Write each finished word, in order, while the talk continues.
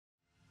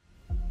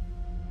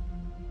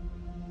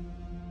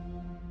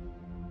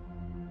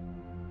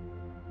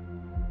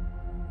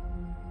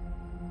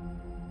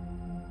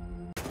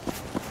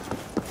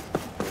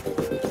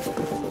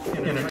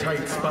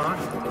tight spot.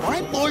 My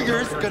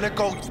lawyer's gonna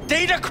go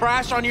data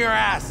crash on your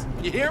ass.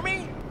 You hear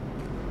me?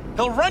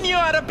 He'll run you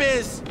out of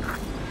biz.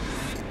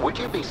 Would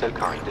you be so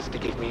kind as to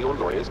give me your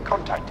lawyer's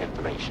contact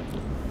information?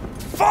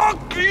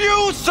 Fuck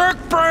you,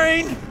 Cirque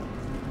Brain!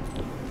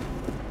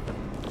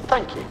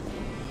 Thank you.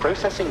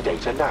 Processing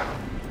data now.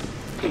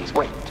 Please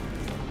wait.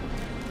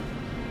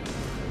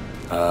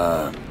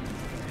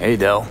 Hey,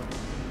 Del.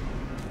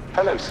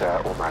 Hello,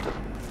 sir or madam.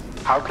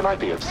 How can I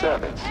be of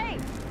service? Hey,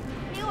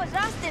 he was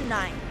Austin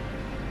 9.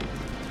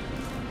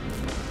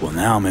 Well,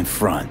 now I'm in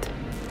front.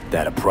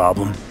 That a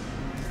problem?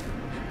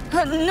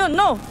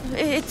 No,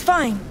 it's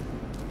fine.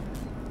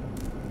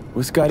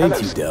 What's got Hello,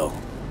 into you, sir. Del?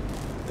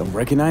 Don't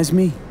recognize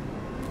me?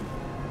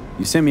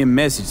 You sent me a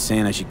message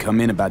saying I should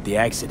come in about the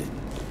accident.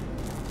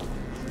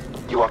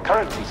 You are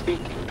currently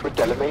speaking to a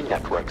Delamain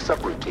network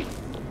subroutine.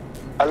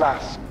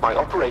 Alas, my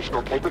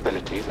operational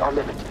capabilities are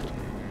limited.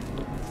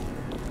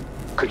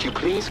 Could you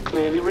please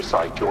clearly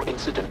recite your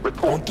incident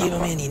report Don't give him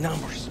number? any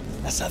numbers.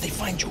 That's how they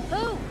find you.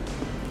 Who?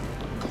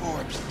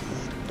 Corpse,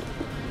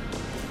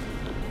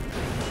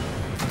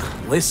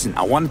 dude. Listen,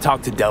 I want to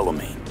talk to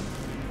Delamain.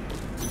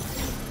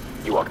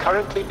 You are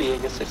currently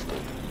being assisted.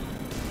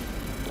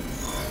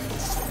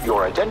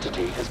 Your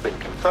identity has been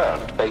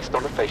confirmed based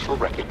on a facial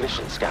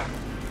recognition scan.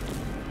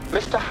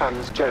 Mr.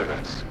 Hans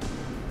Jonas,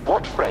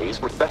 what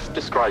phrase would best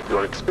describe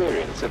your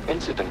experience of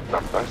incident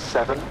number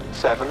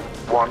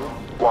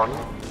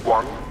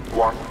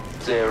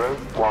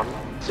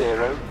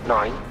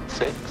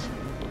 771111101096?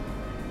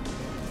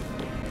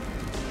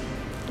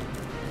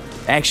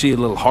 Actually a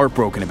little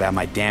heartbroken about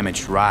my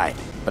damaged ride,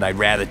 but I'd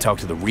rather talk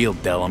to the real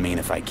Delamain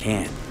if I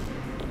can.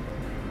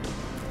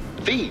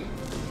 V.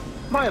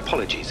 My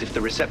apologies if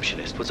the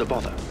receptionist was a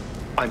bother.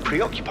 I'm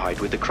preoccupied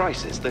with the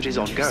crisis that is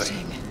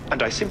ongoing,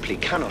 and I simply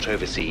cannot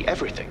oversee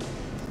everything.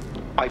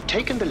 I've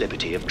taken the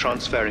liberty of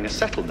transferring a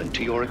settlement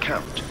to your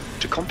account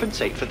to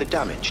compensate for the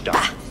damage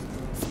done.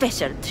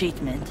 Special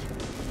treatment.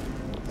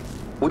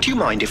 Would you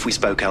mind if we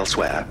spoke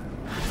elsewhere?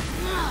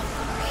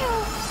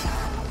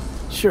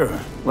 Sure,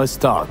 let's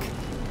talk.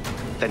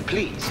 Then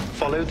please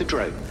follow the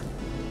drone.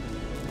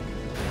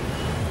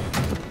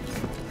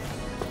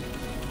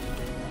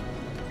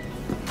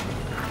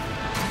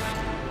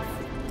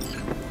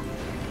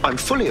 I'm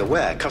fully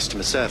aware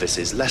customer service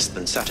is less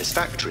than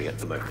satisfactory at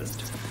the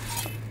moment.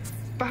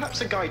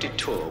 Perhaps a guided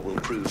tour will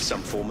prove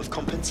some form of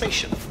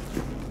compensation.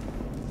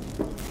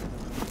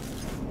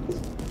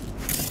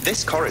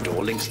 This corridor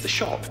links the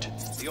shop to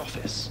the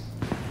office.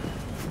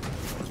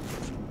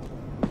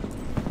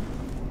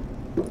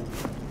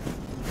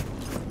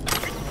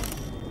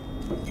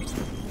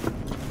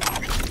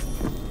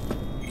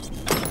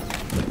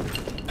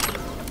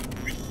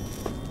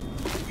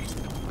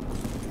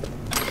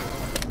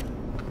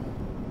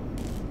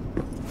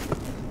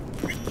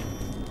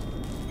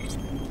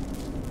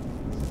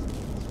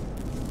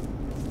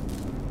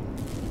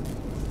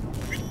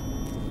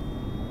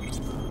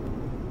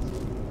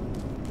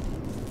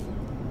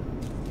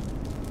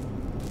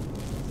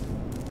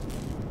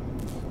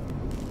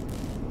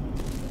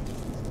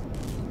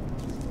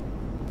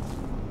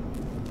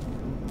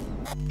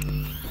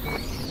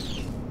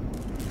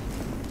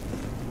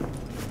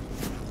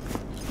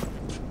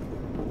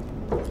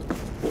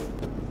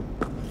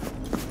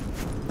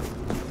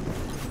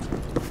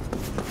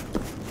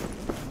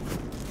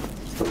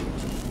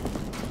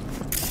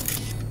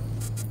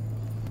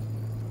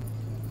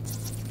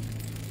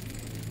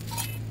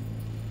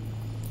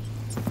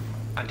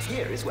 And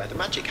here is where the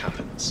magic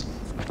happens.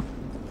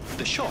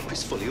 The shop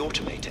is fully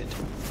automated.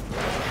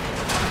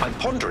 I'm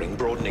pondering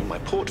broadening my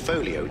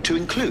portfolio to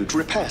include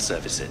repair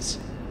services.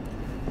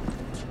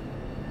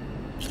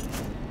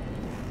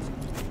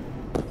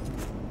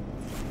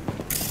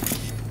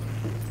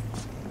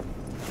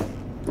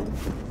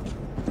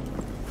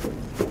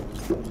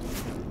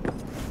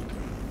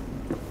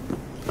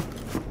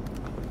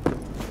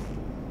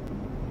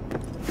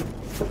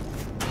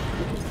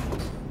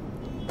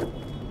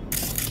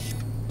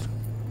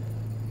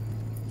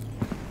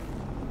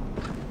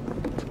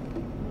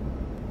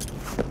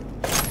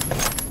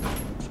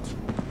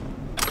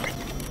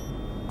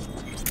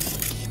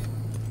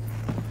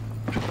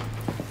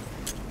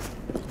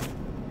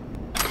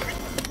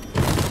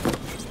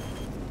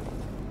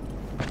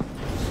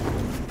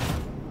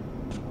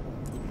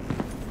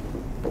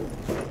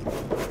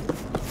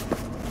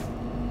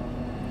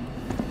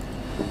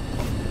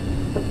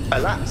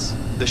 Alas,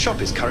 the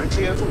shop is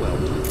currently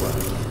overwhelmed with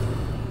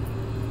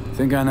work.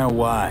 Think I know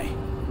why.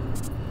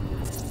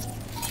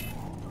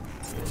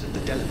 The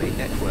Delamain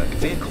network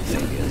vehicle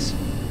failures.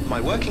 My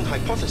working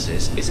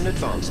hypothesis is an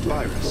advanced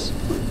virus.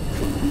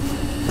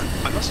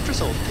 I must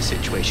resolve the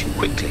situation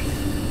quickly.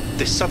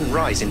 This sudden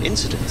rise in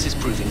incidents is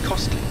proving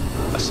costly,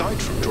 aside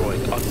from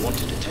drawing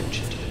unwanted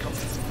attention to the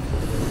company.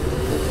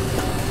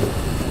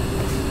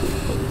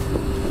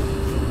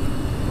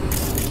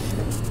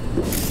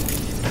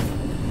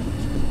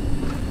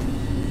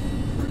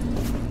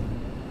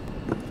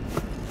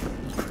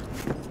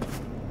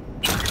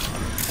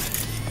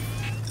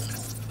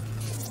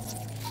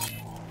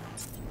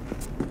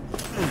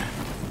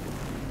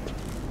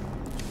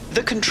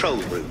 control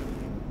room.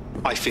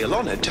 I feel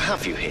honored to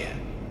have you here.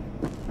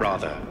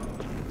 Rather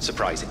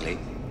surprisingly.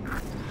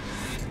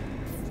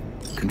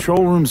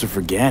 Control rooms are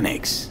for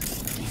Ganics.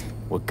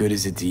 What good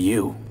is it to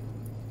you?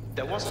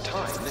 There was a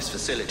time this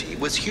facility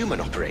was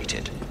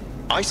human-operated.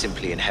 I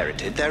simply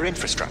inherited their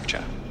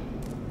infrastructure.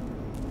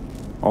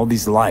 All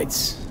these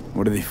lights,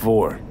 what are they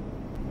for?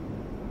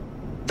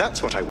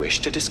 That's what I wish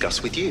to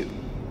discuss with you.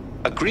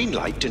 A green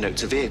light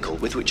denotes a vehicle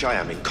with which I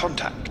am in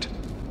contact.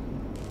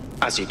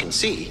 As you can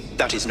see,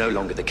 that is no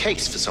longer the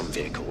case for some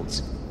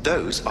vehicles.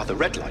 Those are the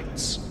red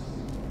lights.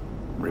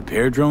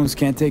 Repair drones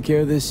can't take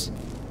care of this?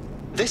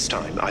 This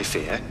time, I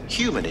fear,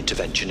 human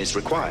intervention is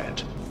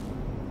required.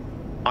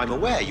 I'm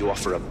aware you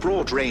offer a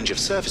broad range of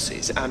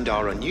services and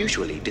are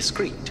unusually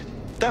discreet.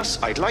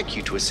 Thus, I'd like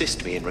you to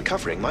assist me in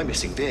recovering my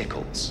missing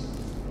vehicles.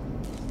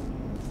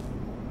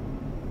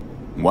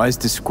 Why is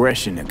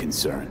discretion a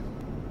concern?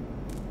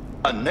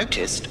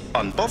 Unnoticed,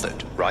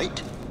 unbothered,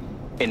 right?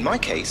 In my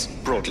case,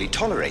 broadly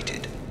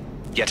tolerated.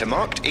 Yet a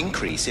marked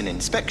increase in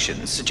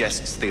inspections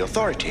suggests the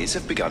authorities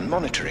have begun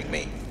monitoring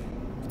me.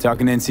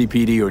 Talking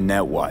NCPD or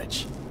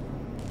Netwatch?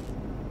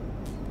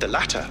 The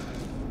latter.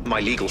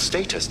 My legal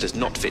status does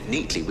not fit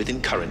neatly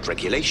within current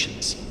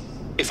regulations.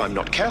 If I'm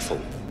not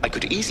careful, I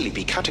could easily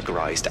be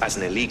categorized as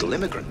an illegal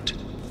immigrant.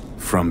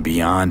 From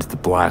beyond the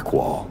Black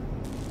Wall.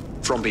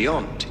 From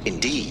beyond,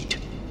 indeed.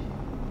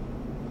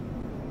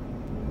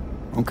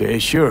 Okay,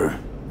 sure.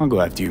 I'll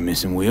go after your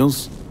missing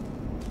wheels.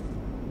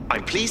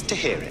 I'm pleased to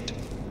hear it.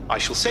 I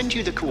shall send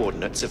you the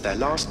coordinates of their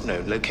last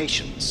known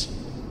locations.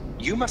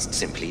 You must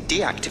simply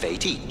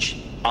deactivate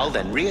each. I'll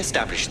then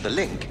re-establish the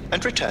link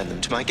and return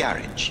them to my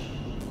garage.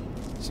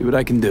 See what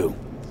I can do.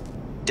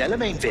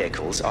 Delamain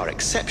vehicles are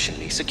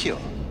exceptionally secure.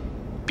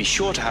 Be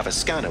sure to have a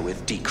scanner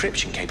with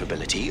decryption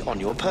capability on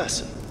your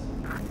person.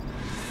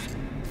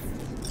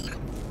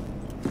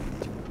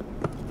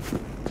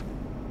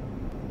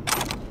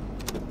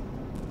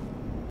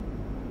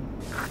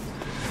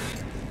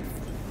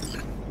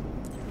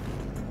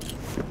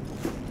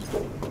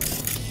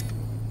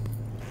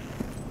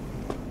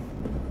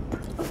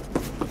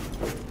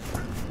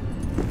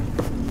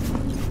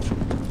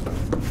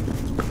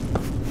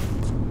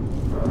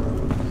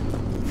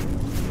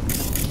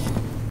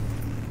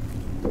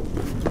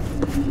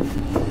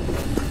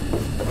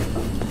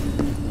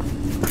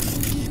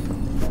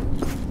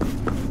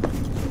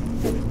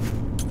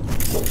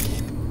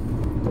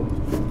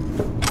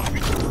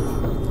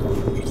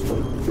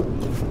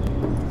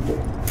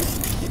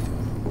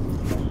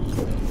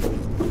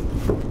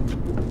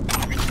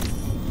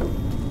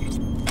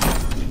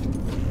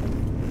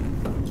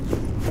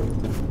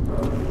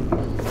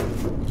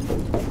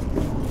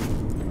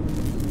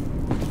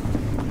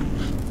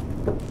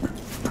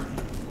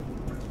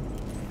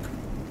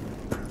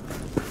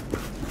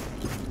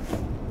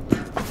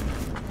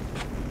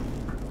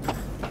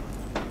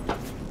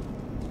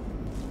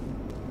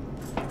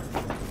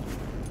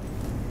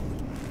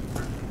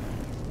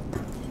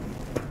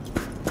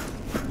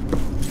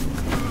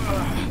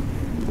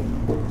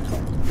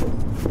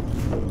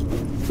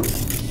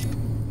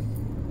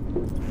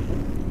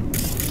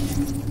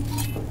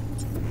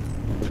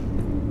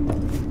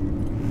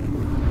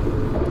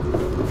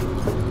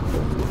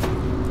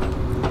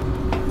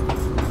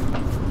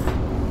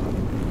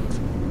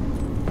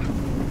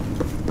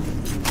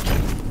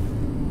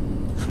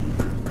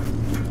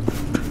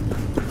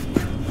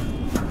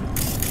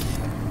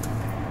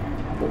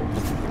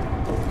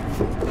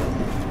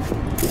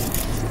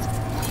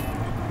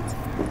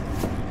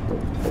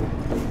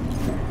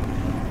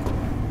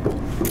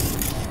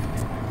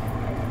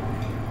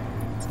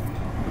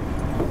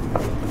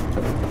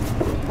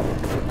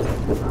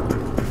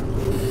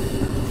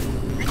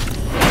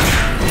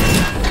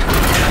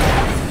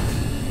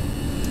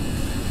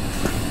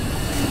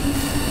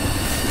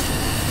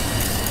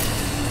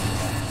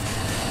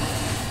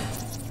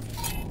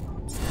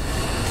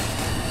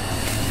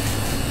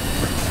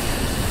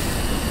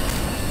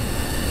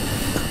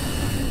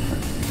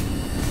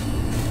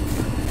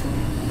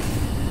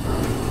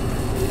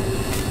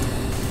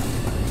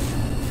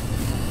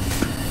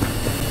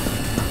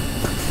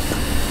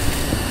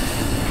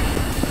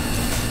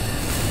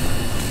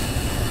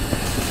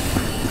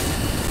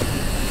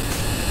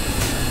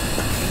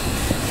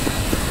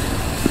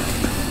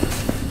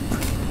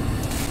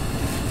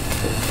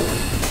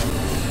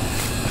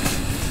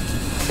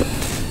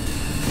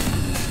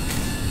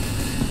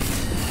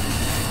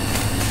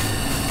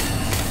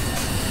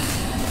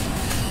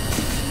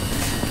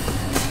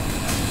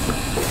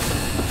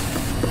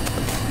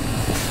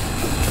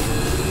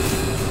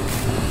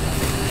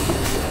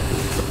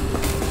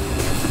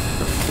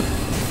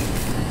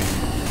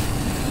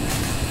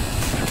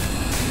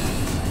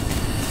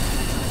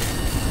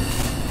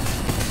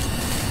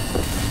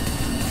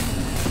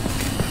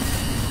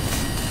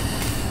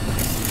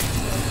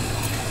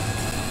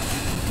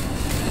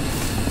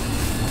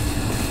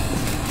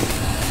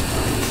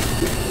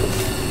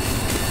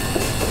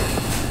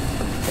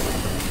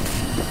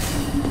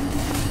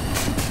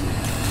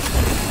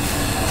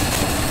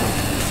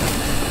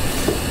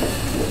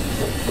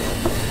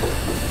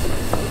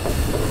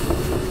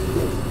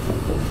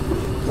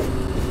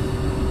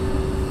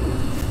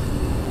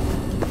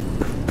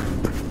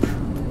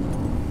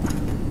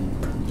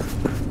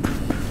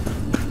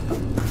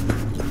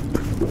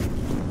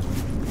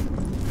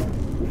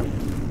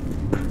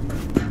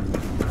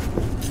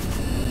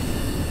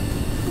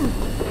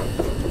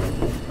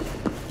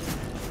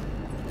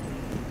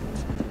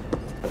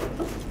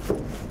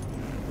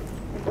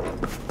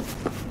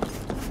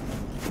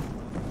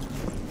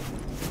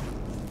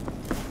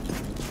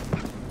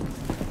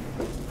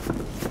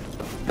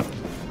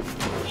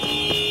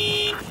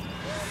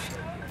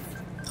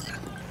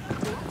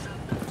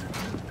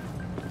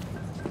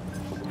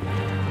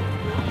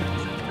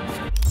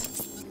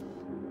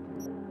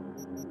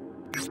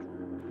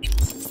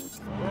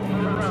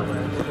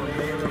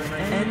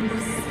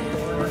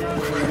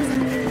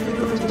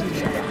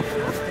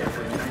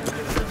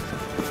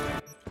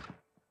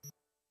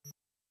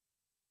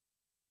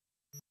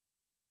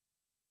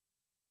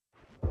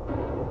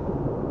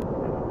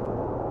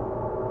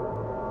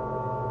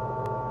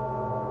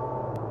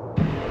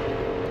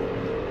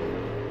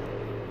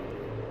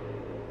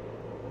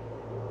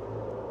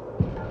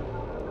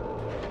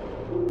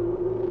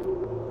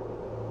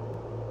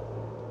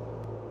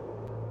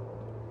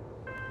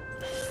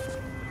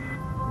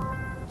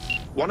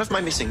 One of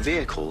my missing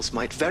vehicles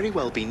might very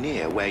well be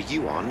near where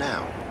you are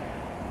now.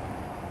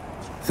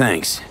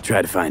 Thanks.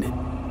 Try to find it.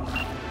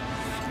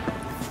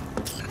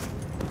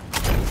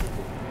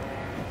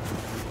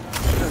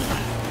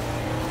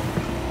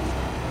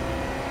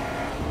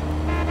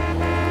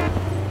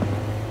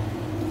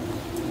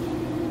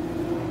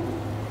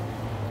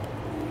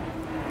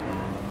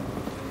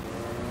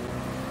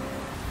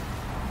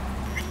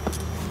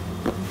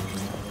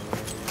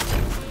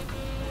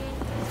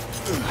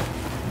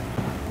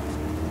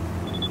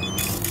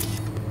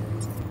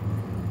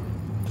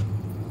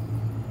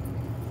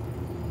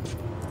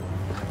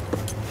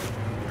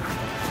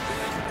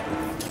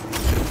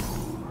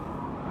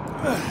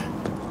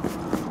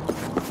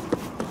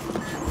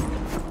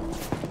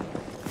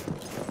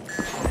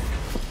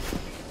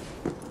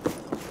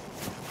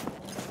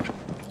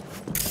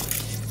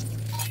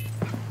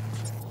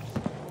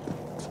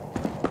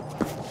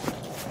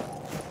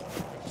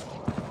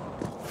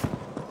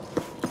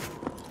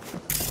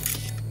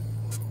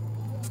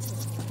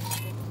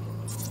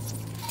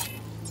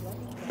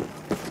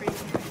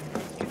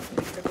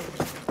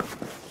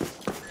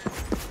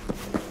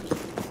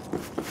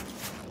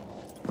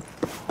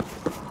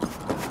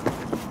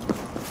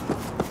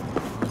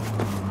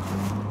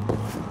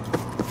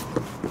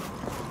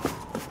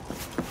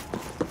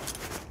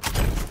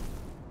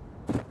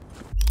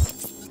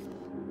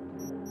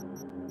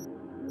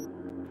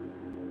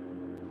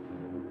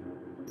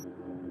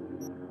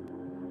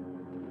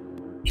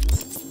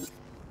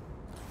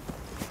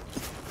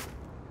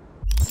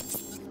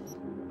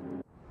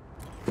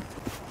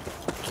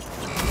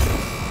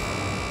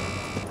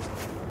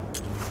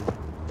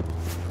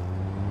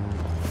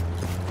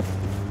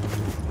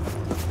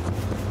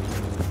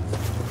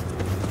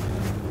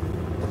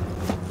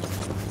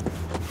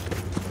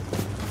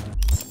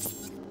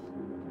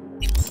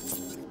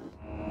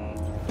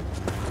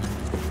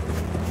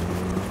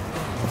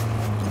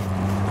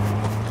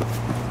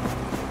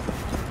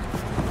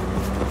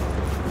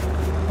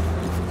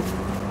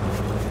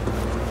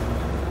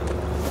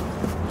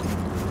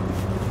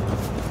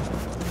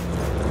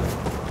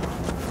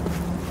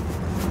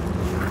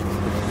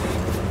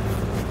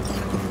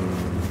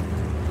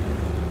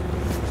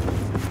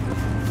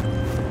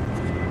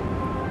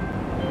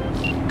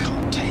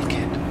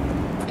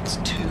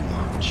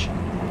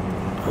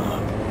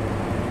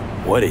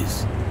 What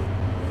is?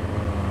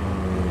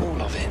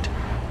 All of it.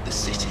 The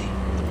city,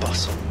 the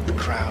bustle, the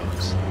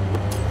crowds.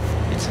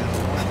 It's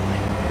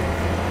overwhelming.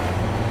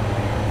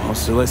 Well,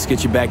 so let's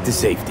get you back to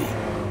safety.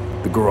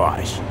 The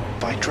garage.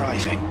 By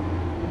driving.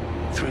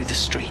 Through the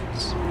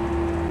streets.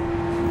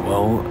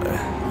 Well,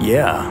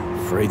 yeah,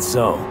 afraid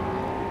so.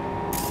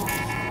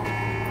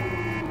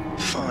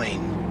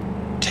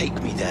 Fine.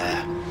 Take me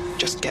there.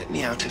 Just get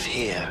me out of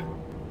here.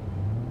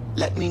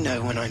 Let me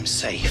know when I'm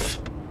safe.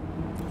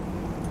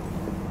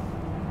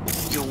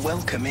 You're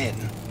welcome in,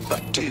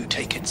 but do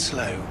take it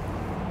slow.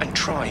 And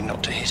try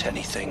not to hit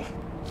anything.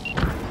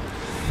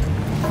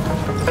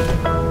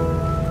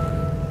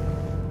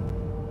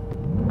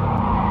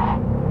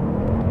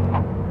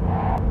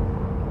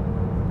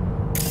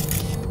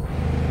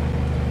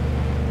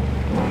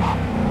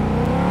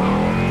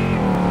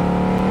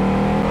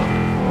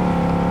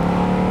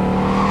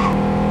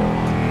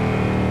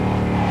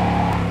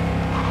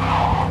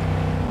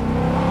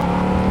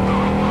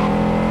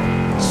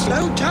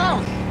 Slow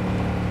down!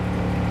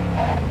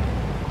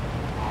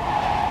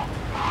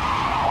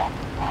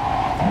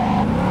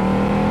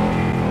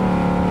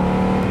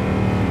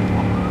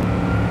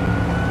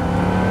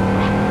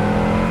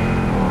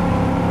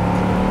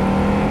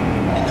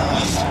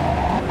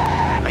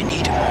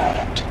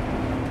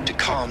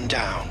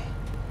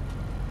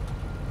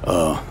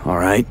 All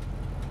right.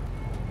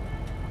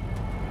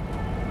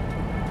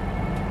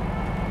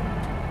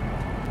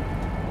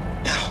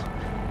 No.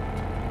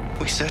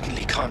 We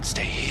certainly can't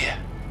stay here.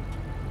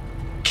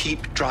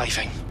 Keep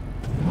driving.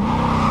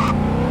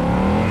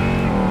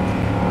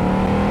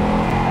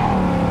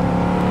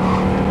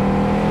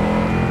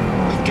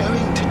 We're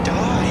going to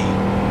die.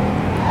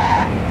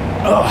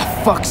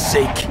 Oh, fuck's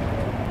sake.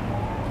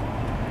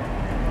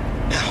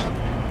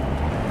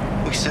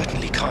 No. We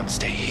certainly can't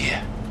stay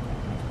here.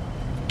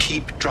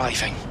 Keep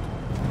driving.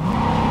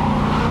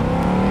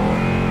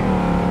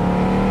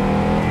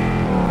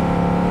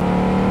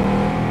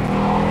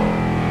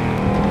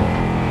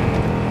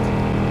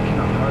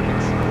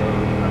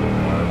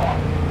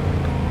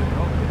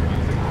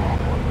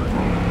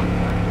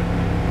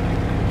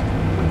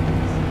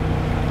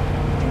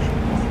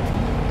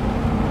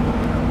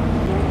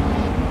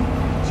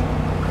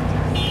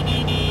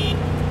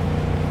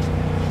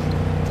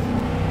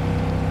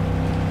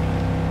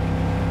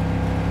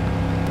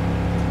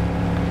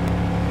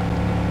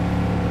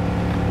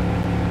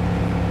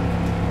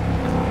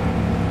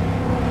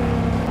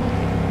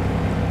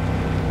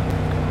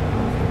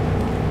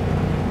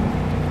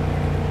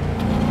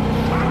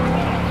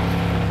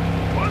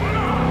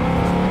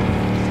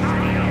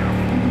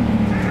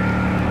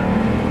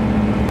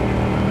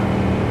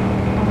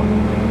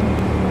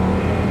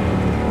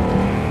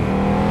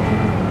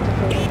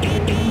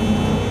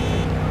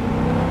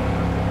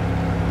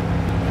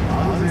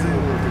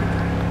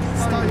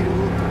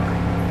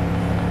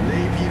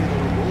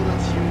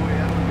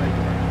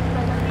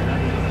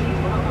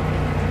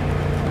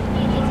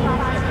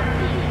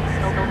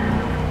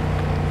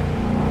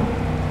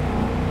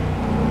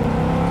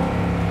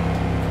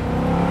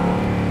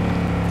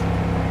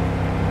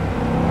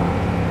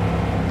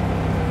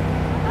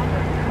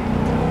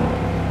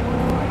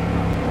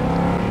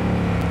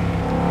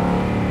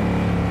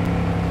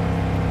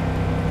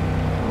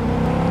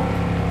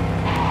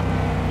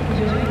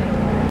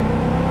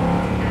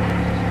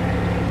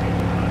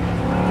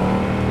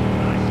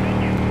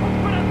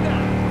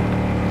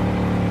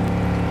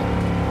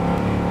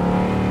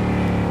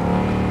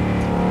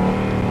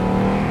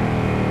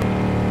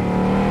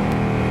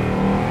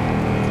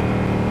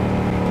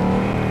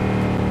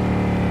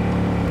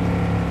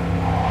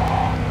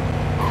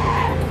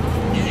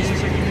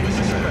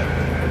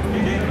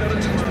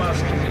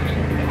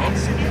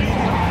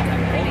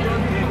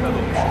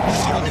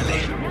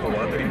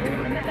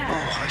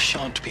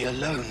 shan't be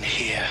alone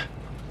here.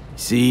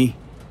 See?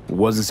 It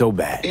wasn't so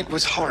bad. It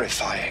was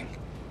horrifying.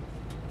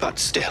 But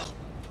still,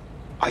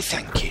 I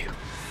thank you.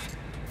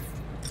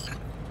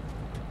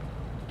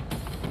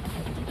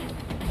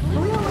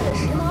 不要为了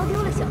时髦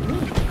丢了小命，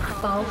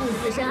保护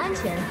自身安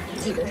全，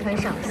记得穿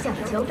上橡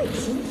胶背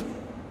心。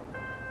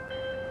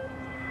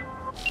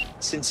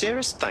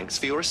 Sincerest thanks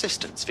for your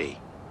assistance, V.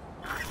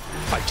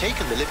 I've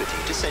taken the liberty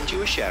to send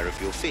you a share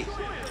of your fee.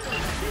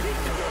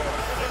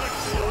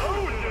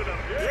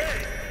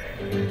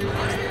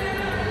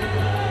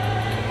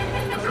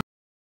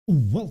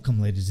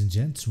 Welcome, ladies and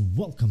gents,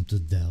 welcome to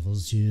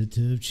Devil's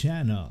YouTube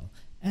channel,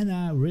 and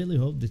I really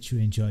hope that you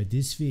enjoyed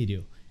this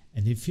video,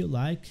 and if you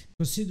like,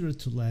 consider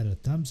to let a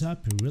thumbs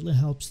up. It really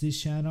helps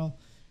this channel,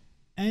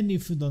 and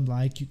if you don't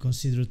like, you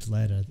consider to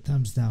let a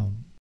thumbs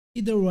down.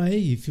 Either way,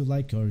 if you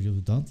like or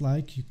you don't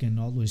like, you can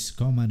always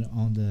comment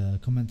on the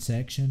comment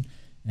section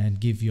and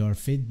give your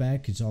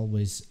feedback. It's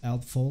always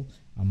helpful.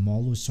 I'm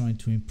always trying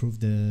to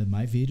improve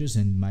my videos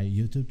and my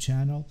YouTube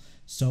channel,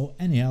 so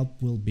any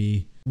help will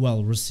be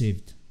well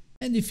received.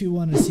 And if you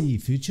want to see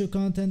future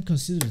content,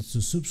 consider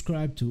to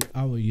subscribe to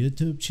our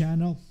YouTube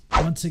channel.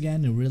 Once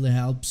again, it really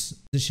helps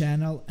the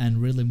channel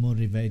and really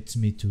motivates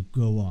me to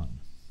go on.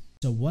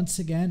 So once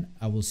again,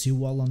 I will see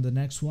you all on the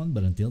next one,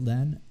 but until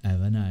then,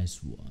 have a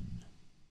nice one.